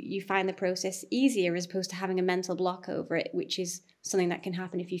and you find the process easier as opposed to having a mental block over it, which is something that can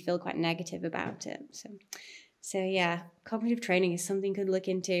happen if you feel quite negative about it. So yeah, cognitive training is something you could look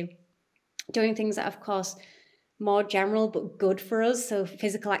into. Doing things that, of course, more general but good for us. So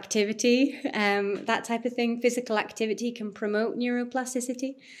physical activity, that type of thing. Physical activity can promote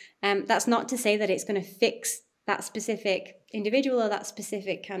neuroplasticity. That's not to say that it's going to fix that specific individual or that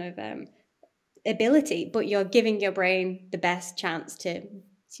specific kind of ability, but you're giving your brain the best chance to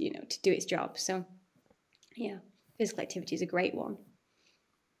do its job. So yeah, physical activity is a great one.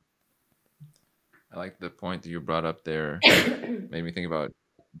 I like the point that you brought up there. Made me think about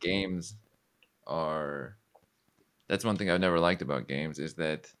games. That's one thing I've never liked about games, is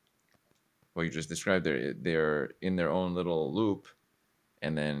that what you just described, they're in their own little loop,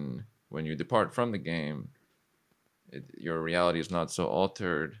 and then when you depart from the game, your reality is not so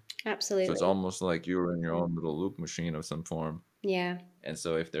altered. Absolutely. So it's almost like you're in your own little loop machine of some form. Yeah. And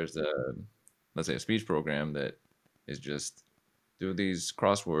so if there's let's say a speech program that is just do these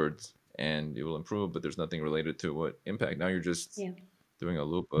crosswords and you will improve, but there's nothing related to what impact. Now you're just doing a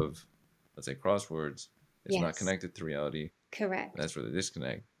loop of, let's say, crosswords. It's not connected to reality. Correct. That's where the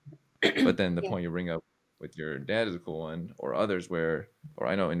disconnect. But then the point you bring up with your dad is a cool one, or others or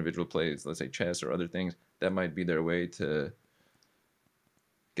I know individual plays, let's say chess or other things, that might be their way to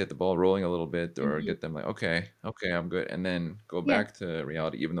get the ball rolling a little bit, or get them like, okay, I'm good, and then go back to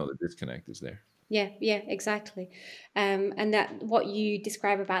reality, even though the disconnect is there. Yeah, exactly. And that what you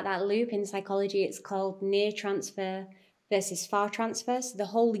describe about that loop in psychology, it's called near transfer versus far transfer. So the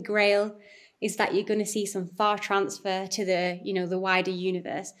holy grail is that you're going to see some far transfer to the wider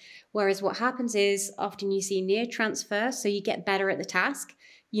universe. Whereas what happens is often you see near transfer, so you get better at the task.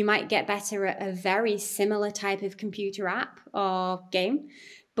 you might get better at a very similar type of computer app or game,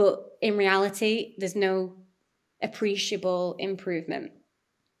 but in reality, there's no appreciable improvement.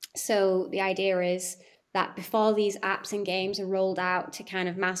 So the idea is that before these apps and games are rolled out to kind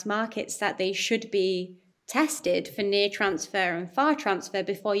of mass markets, that they should be tested for near transfer and far transfer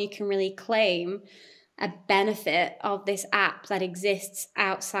before you can really claim a benefit of this app that exists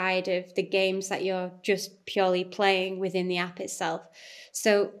outside of the games that you're just purely playing within the app itself.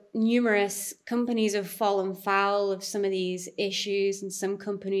 So numerous companies have fallen foul of some of these issues, and some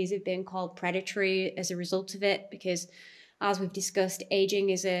companies have been called predatory as a result of it, because as we've discussed,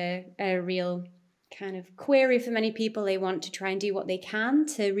 aging is a real kind of query for many people. They want to try and do what they can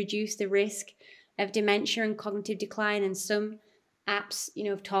to reduce the risk of dementia and cognitive decline, and some apps,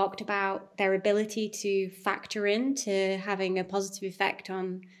 have talked about their ability to factor into having a positive effect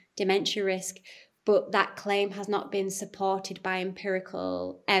on dementia risk, but that claim has not been supported by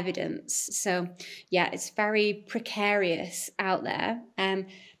empirical evidence. So yeah, it's very precarious out there.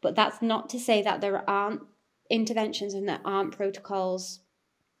 But that's not to say that there aren't interventions and there aren't protocols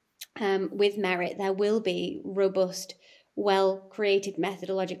with merit. There will be robust, well-created,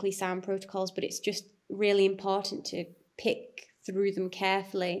 methodologically sound protocols, but it's just really important to pick through them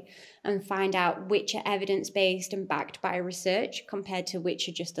carefully and find out which are evidence-based and backed by research compared to which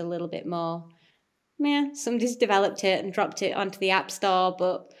are just a little bit more, somebody's developed it and dropped it onto the App Store,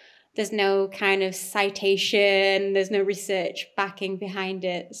 but there's no kind of citation, there's no research backing behind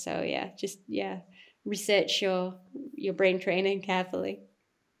it. So research your brain training carefully.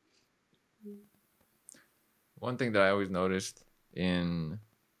 One thing that I always noticed in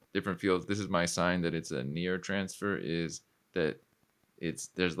different fields, this is my sign that it's a near transfer, is that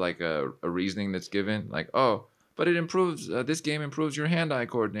there's like a reasoning that's given, like, oh, but it improves, this game improves your hand-eye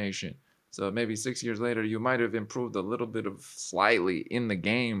coordination. So maybe 6 years later, you might have improved a little bit of slightly in the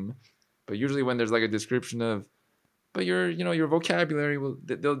game. But usually when there's like a description of, but your vocabulary will,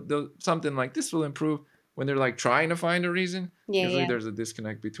 they'll something like this will improve, when they're like trying to find a reason, usually there's a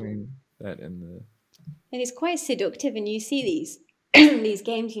disconnect between that and the... And it's quite seductive, and you see these these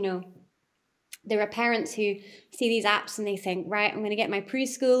games, there are parents who see these apps and they think, right, I'm going to get my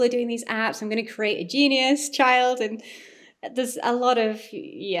preschooler doing these apps, I'm going to create a genius child. And there's a lot of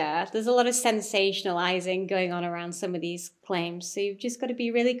sensationalizing going on around some of these claims. So you've just got to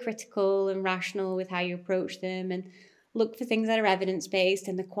be really critical and rational with how you approach them, and look for things that are evidence-based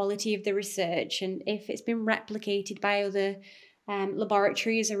and the quality of the research, and if it's been replicated by other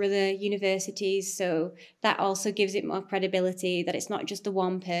laboratories or other universities. So that also gives it more credibility, that it's not just the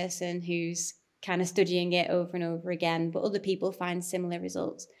one person who's kind of studying it over and over again, but other people find similar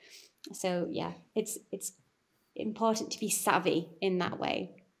results. So yeah, it's important to be savvy in that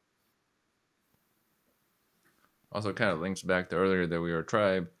way. Also kind of links back to earlier that we are a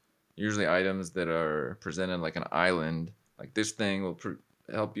tribe. Usually items that are presented like an island, like this thing will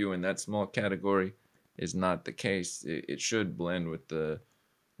help you in that small category, is not the case. It should blend with the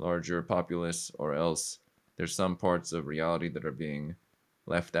larger populace, or else there's some parts of reality that are being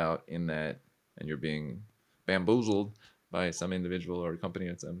left out in that, and you're being bamboozled by some individual or company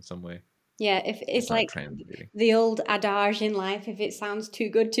in some way. Yeah, if it's like the old adage in life, if it sounds too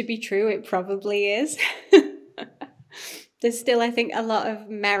good to be true, it probably is. There's still, I think, a lot of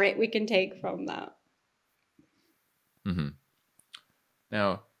merit we can take from that. Mm-hmm.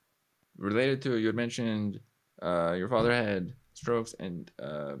 Now, related to, you had mentioned your father had strokes and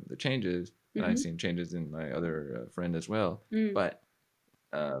the changes, and I've seen changes in my other friend as well, but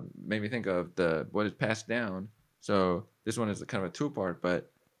made me think of what is passed down. So this one is kind of a two-part,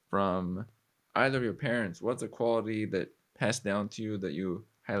 but from either of your parents, what's a quality that passed down to you that you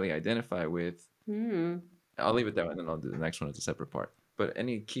highly identify with? I'll leave it that way, and then I'll do the next one as a separate part. But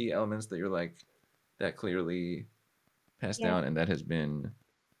any key elements that you're like, that clearly passed down and that has been...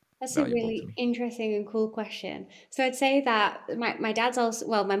 That's a really interesting and cool question. So I'd say that my dad's also,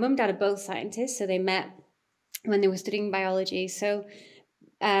 well, my mum and dad are both scientists, so they met when they were studying biology. So,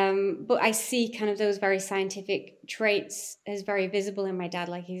 but I see kind of those very scientific traits as very visible in my dad.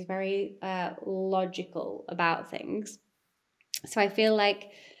 Like, he's very logical about things. So I feel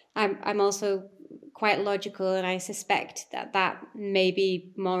like I'm also quite logical, and I suspect that may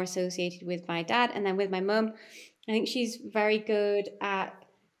be more associated with my dad. And then with my mum, I think she's very good at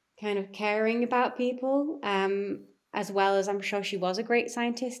kind of caring about people, as well as, I'm sure she was a great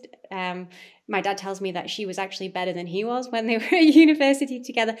scientist. My dad tells me that she was actually better than he was when they were at university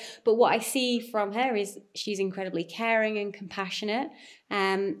together. But what I see from her is she's incredibly caring and compassionate.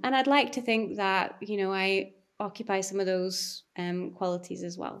 And I'd like to think that, I occupy some of those qualities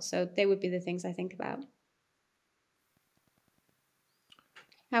as well. So they would be the things I think about.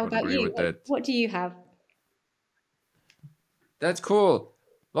 How would about agree you? with that. What do you have? That's cool.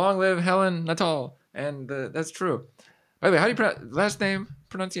 Long live Helen Nuttall. And that's true. By the way, how do you pronounce last name?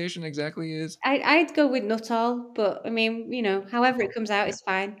 Pronunciation exactly is I'd go with Nuttall, but I mean, however it Nuttall. comes out Yeah, is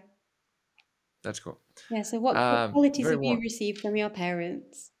fine. that's cool. Yeah, so what qualities Very have you warm. received from your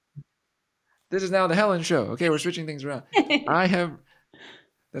parents? This is now the Helen show. Okay, we're switching things around. I have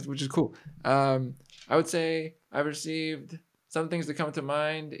that's which is cool. I would say I've received some things that come to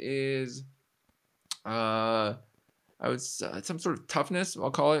mind is uh some sort of toughness, I'll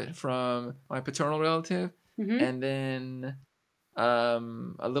call it, from my paternal relative, Hmm. and then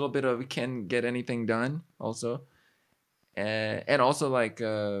a little bit of can get anything done also, and also like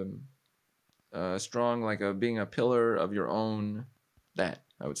strong like being a pillar of your own, that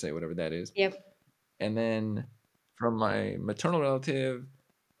I would say whatever that is. Yep. And then from my maternal relative,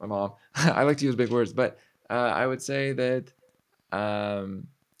 my mom, I like to use big words, but I would say that um,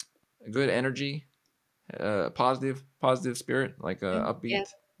 good energy, positive spirit, like Yeah. upbeat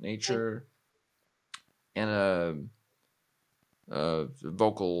nature, and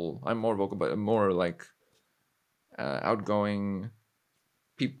vocal. I'm more vocal, but more like outgoing,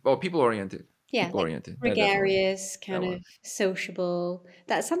 people oriented. Yeah, People like oriented. That definitely gregarious, that kind one. of sociable.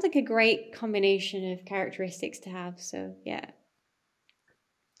 That sounds like a great combination of characteristics to have. So, yeah.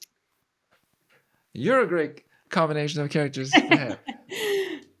 You're a great combination of characters to have.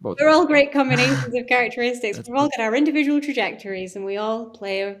 Both of We're you. all great combinations of characteristics. That's We've all got our individual trajectories and we all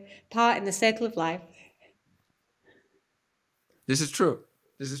play a part in the circle of life. This is true.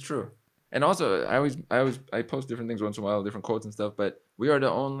 This is true. And also, I post different things once in a while, different quotes and stuff. But we are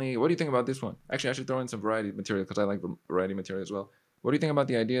the only. What do you think about this one? Actually, I should throw in some variety material because I like variety material as well. What do you think about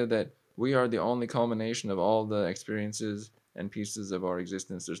the idea that we are the only culmination of all the experiences and pieces of our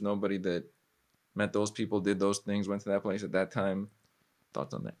existence? There's nobody that met those people, did those things, went to that place at that time.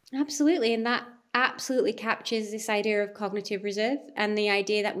 Thoughts on that? Absolutely. And that absolutely captures this idea of cognitive reserve and the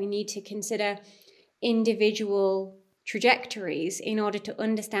idea that we need to consider individual trajectories in order to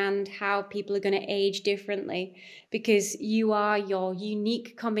understand how people are going to age differently, because you are your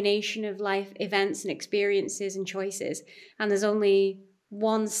unique combination of life events and experiences and choices, and there's only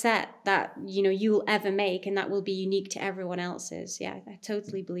one set that you'll ever make, and that will be unique to everyone else's. Yeah, I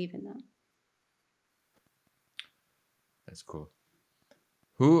totally believe in that. That's cool.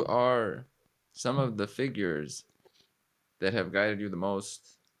 Who are some of the figures that have guided you the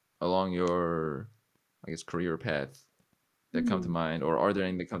most along your, I guess, career path that come to Hmm. mind? Or are there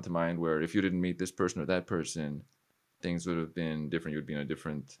any that come to mind where if you didn't meet this person or that person, things would have been different? You would be in a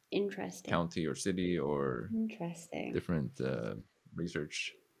different Interesting. county or city or Interesting. different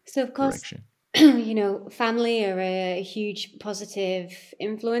research So, of course, direction. family are a huge positive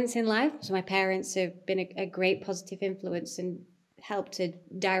influence in life. So, my parents have been a great positive influence and helped to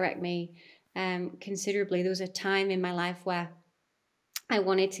direct me considerably. There was a time in my life where I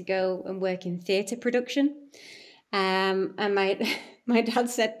wanted to go and work in theatre production. And my my dad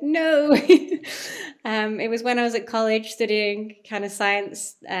said no. It was when I was at college studying kind of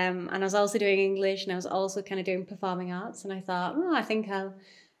science, and I was also doing English, and I was also kind of doing performing arts. And I thought, oh, I think I'll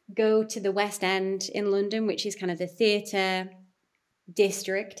go to the West End in London, which is kind of the theatre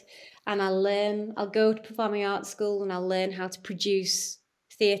district, and I'll go to performing arts school and I'll learn how to produce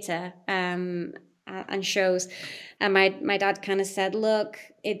theatre and shows. And my dad kind of said, look,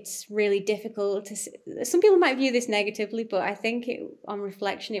 it's really difficult to some people might view this negatively, but I think on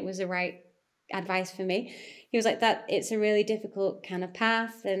reflection it was the right advice for me. He was like, that it's a really difficult kind of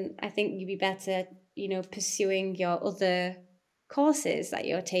path, and I think you'd be better pursuing your other courses that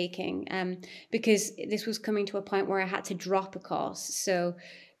you're taking, because this was coming to a point where I had to drop a course. So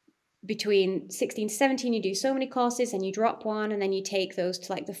between 16 to 17 you do so many courses and you drop one, and then you take those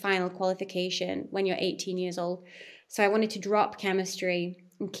to like the final qualification when you're 18 years old. So I wanted to drop chemistry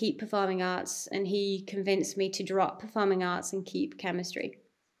and keep performing arts, and he convinced me to drop performing arts and keep chemistry.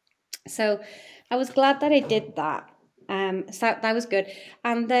 So I was glad that I did that. So that was good.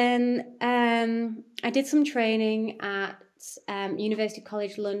 And then I did some training at University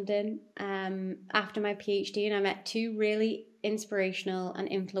College London after my PhD, and I met two really inspirational and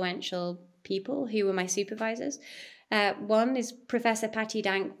influential people who were my supervisors. One is Professor Patty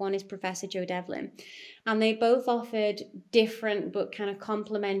Dank, one is Professor Joe Devlin. And they both offered different but kind of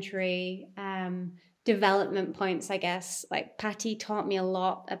complementary development points, I guess. Like Patty taught me a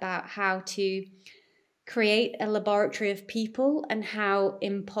lot about how to create a laboratory of people and how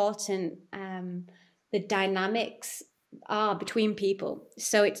important the dynamics are between people.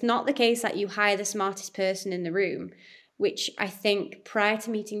 So it's not the case that you hire the smartest person in the room, which I think prior to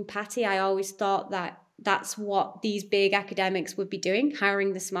meeting Patty, I always thought that that's what these big academics would be doing,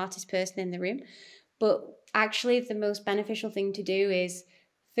 hiring the smartest person in the room. But actually, the most beneficial thing to do is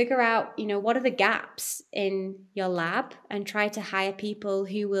figure out, what are the gaps in your lab, and try to hire people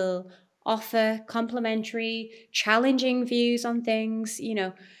who will offer complementary, challenging views on things.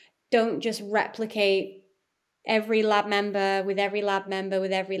 Don't just replicate every lab member with every lab member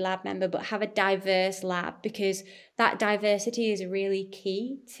with every lab member, but have a diverse lab, because that diversity is really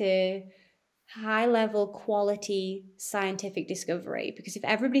key to high level quality scientific discovery. Because if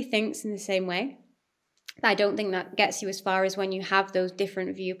everybody thinks in the same way, I don't think that gets you as far as when you have those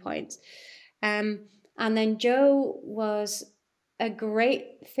different viewpoints. And then Joe was a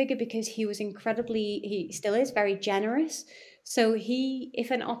great figure because he still is very generous. So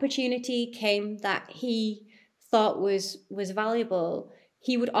if an opportunity came that he thought was valuable,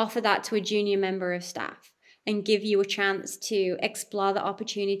 he would offer that to a junior member of staff and give you a chance to explore the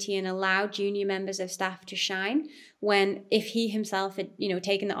opportunity and allow junior members of staff to shine, when if he himself had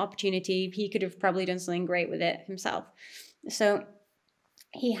taken the opportunity, he could have probably done something great with it himself. So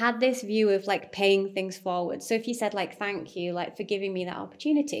he had this view of like paying things forward. So if you said like, thank you, like for giving me that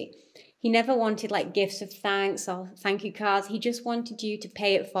opportunity, he never wanted like gifts of thanks or thank you cards. He just wanted you to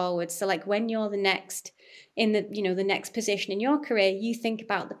pay it forward. So like when you're the next in the next position in your career, you think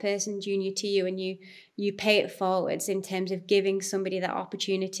about the person junior to you, and you pay it forwards in terms of giving somebody that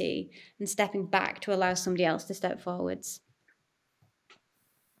opportunity and stepping back to allow somebody else to step forwards.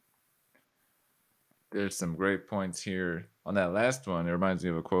 There's some great points here. On that last one, it reminds me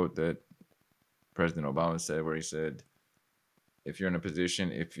of a quote that President Obama said, where he said, if you're in a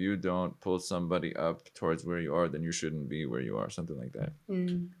position, if you don't pull somebody up towards where you are, then you shouldn't be where you are, something like that.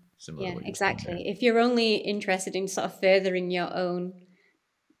 Similar to what you're saying there. Exactly. If you're only interested in sort of furthering your own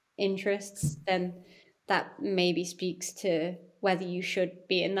interests, then that maybe speaks to whether you should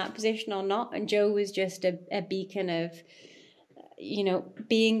be in that position or not. And Joe was just a beacon of,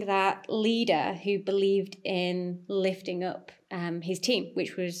 being that leader who believed in lifting up his team,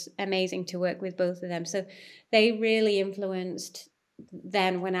 which was amazing to work with both of them. So they really influenced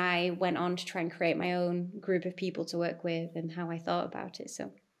then when I went on to try and create my own group of people to work with and how I thought about it.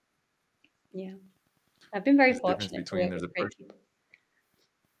 So yeah, I've been very fortunate to work with great people.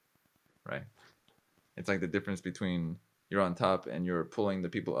 Right. It's like the difference between you're on top and you're pulling the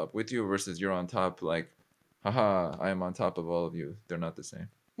people up with you versus you're on top like, haha, I am on top of all of you. They're not the same.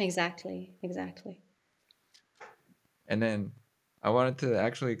 Exactly. And then I wanted to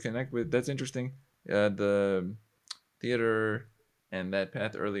actually connect with, that's interesting, the theater and that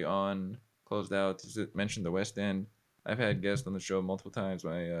path early on closed out. You mentioned the West End. I've had guests on the show multiple times.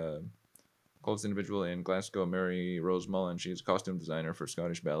 My close individual in Glasgow, Mary Rose Mullen, she's a costume designer for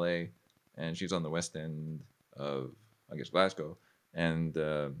Scottish Ballet, and she's on the West End of, I guess, Glasgow. And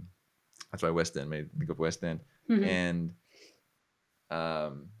that's why West End made me think of West End. And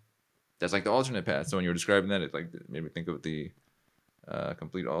that's like the alternate path. So when you were describing that, it like made me think of the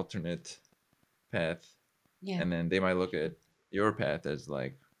complete alternate path. Yeah. And then they might look at your path as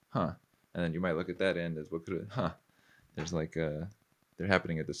like, huh. And then you might look at that end as what could have, There's like, they're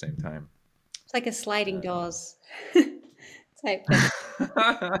happening at the same time. It's like a sliding doors type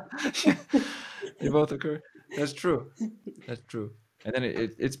thing. They both occur. That's true. That's true. And then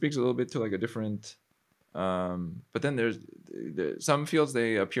it speaks a little bit to like a different, but then there's some fields,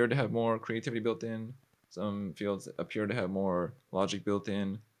 they appear to have more creativity built in. Some fields appear to have more logic built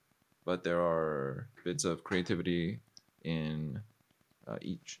in, but there are bits of creativity in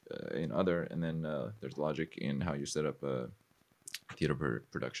in other, and then there's logic in how you set up a theater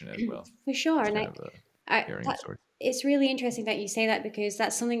production as well. For sure. And it's really interesting that you say that, because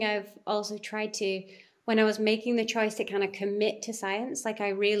that's something I've also tried to, when I was making the choice to kind of commit to science, like I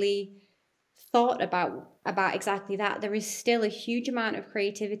really thought about exactly that. There is still a huge amount of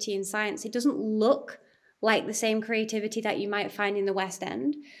creativity in science. It doesn't look like the same creativity that you might find in the West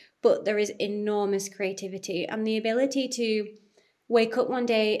End, but there is enormous creativity, and the ability to wake up one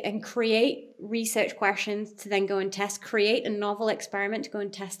day and create research questions to then go and test, create a novel experiment to go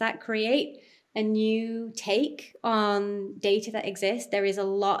and test that, create a new take on data that exists. There is a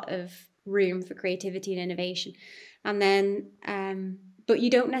lot of room for creativity and innovation. And then, but you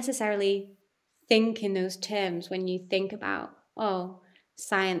don't necessarily think in those terms when you think about,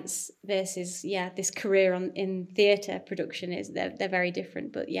 science versus, this career in theatre production they're very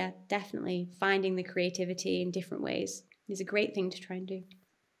different. But yeah, definitely finding the creativity in different ways is a great thing to try and do.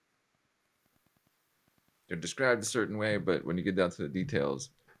 They're described a certain way, but when you get down to the details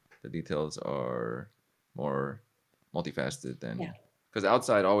are more multifaceted than, because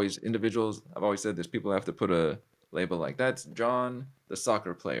outside always individuals, I've always said this, people have to put a label like that's John, the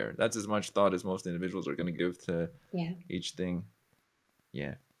soccer player. That's as much thought as most individuals are going to give to each thing.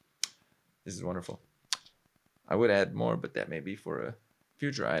 Yeah, this is wonderful. I would add more, but that may be for a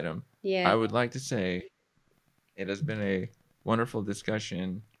future item. I would like to say it has been a wonderful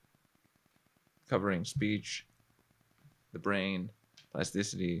discussion covering speech, the brain,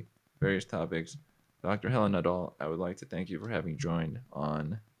 plasticity, various topics. Dr. Helen Nuttall, I would like to thank you for having joined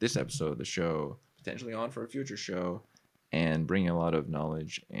on this episode of the show, potentially on for a future show, and bringing a lot of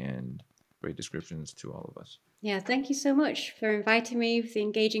knowledge and great descriptions to all of us. Yeah, thank you so much for inviting me for the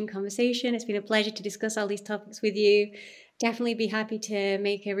engaging conversation. It's been a pleasure to discuss all these topics with you. Definitely be happy to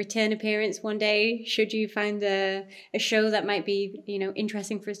make a return appearance one day, should you find a show that might be,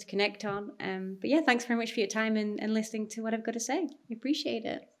 interesting for us to connect on. But yeah, thanks very much for your time and listening to what I've got to say. I appreciate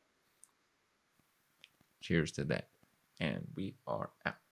it. Cheers to that. And we are out.